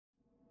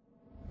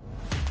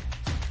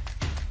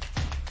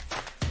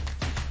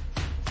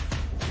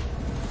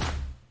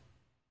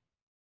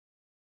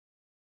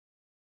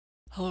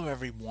Hello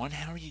everyone,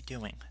 how are you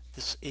doing?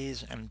 This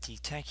is MD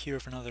Tech here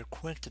for another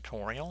quick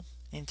tutorial.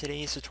 In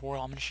today's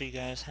tutorial, I'm going to show you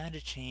guys how to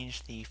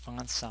change the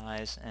font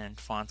size and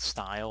font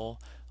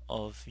style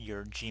of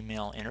your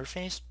Gmail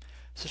interface.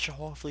 So this should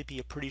hopefully be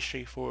a pretty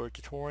straightforward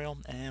tutorial,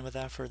 and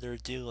without further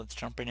ado, let's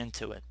jump right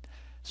into it.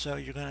 So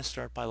you're going to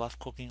start by left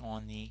clicking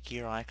on the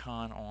gear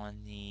icon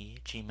on the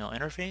Gmail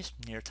interface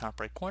near top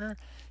right corner,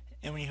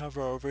 and when you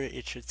hover over it,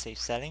 it should say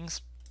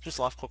settings. Just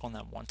left click on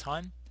that one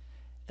time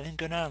and then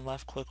go down and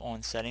left click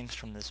on settings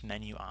from this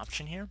menu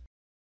option here.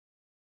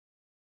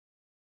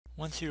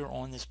 Once you're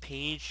on this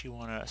page, you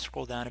want to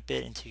scroll down a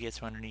bit until you get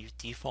to underneath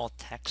default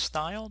text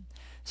style.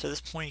 So at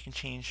this point you can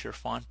change your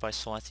font by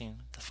selecting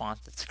the font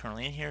that's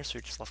currently in here, so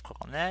you just left click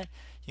on that.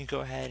 You can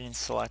go ahead and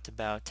select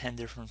about 10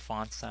 different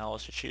font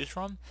styles to choose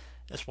from,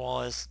 as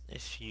well as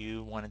if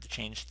you wanted to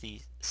change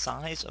the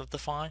size of the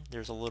font,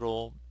 there's a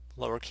little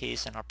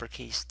lowercase and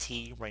uppercase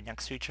T right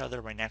next to each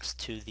other, right next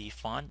to the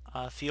font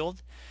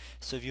field.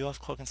 So if you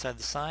left click inside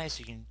the size,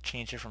 you can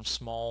change it from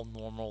small,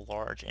 normal,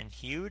 large, and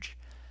huge.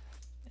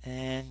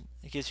 And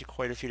it gives you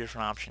quite a few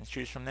different options to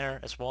choose from there,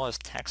 as well as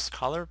text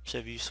color. So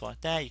if you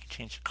select that, you can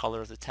change the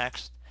color of the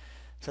text.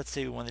 So let's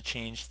say we want to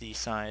change the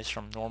size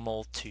from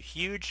normal to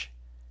huge.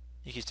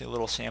 You can do a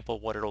little sample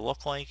of what it'll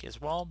look like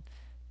as well.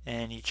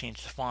 And you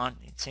change the font,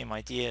 same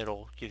idea,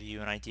 it'll give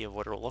you an idea of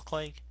what it'll look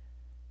like.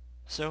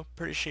 So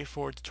pretty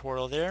straightforward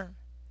tutorial there.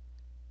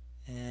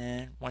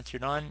 And once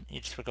you're done,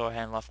 you just would go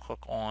ahead and left click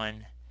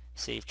on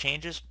Save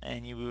Changes,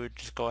 and you would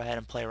just go ahead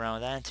and play around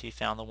with that until you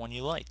found the one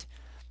you liked.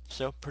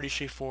 So pretty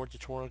straightforward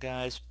tutorial,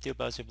 guys. I hope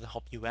I was able to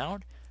help you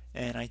out,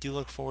 and I do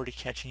look forward to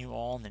catching you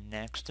all in the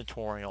next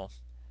tutorial.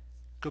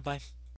 Goodbye.